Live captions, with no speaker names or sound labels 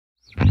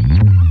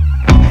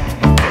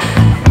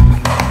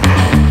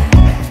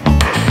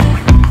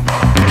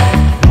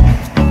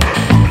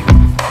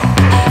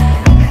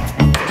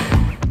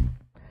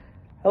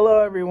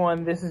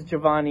everyone. This is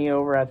Giovanni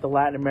over at the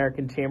Latin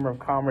American Chamber of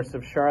Commerce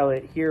of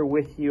Charlotte, here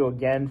with you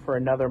again for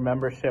another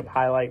Membership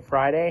Highlight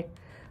Friday.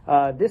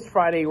 This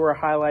Friday, we're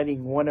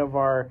highlighting one of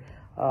our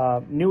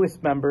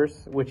newest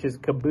members, which is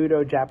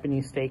Kabuto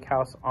Japanese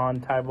Steakhouse on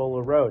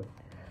Tyvola Road.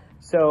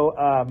 So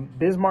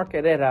Bismarck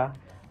Herrera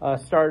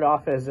started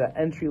off as an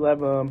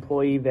entry-level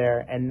employee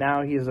there, and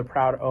now he is a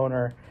proud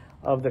owner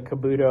of the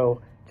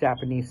Kabuto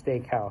Japanese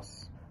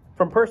Steakhouse.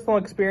 From personal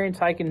experience,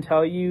 I can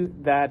tell you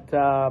that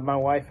my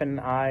wife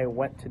and I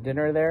went to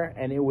dinner there,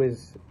 and it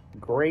was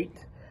great.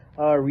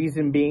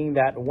 Reason being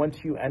that once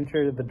you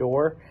enter the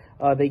door,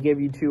 they give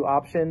you two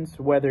options,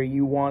 whether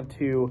you want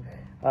to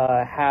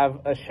have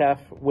a chef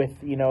with,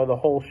 the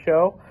whole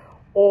show,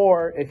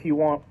 or if you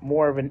want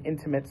more of an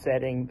intimate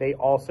setting, they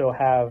also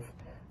have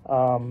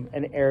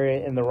an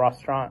area in the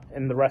restaurant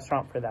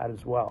for that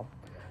as well.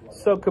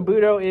 So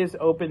Kabuto is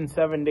open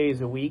 7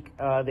 days a week.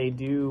 They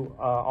do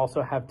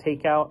also have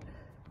takeout.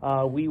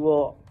 We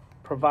will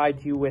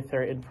provide you with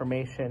their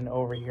information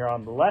over here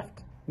on the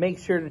left. Make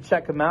sure to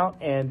check them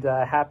out, and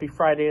happy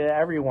Friday to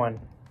everyone.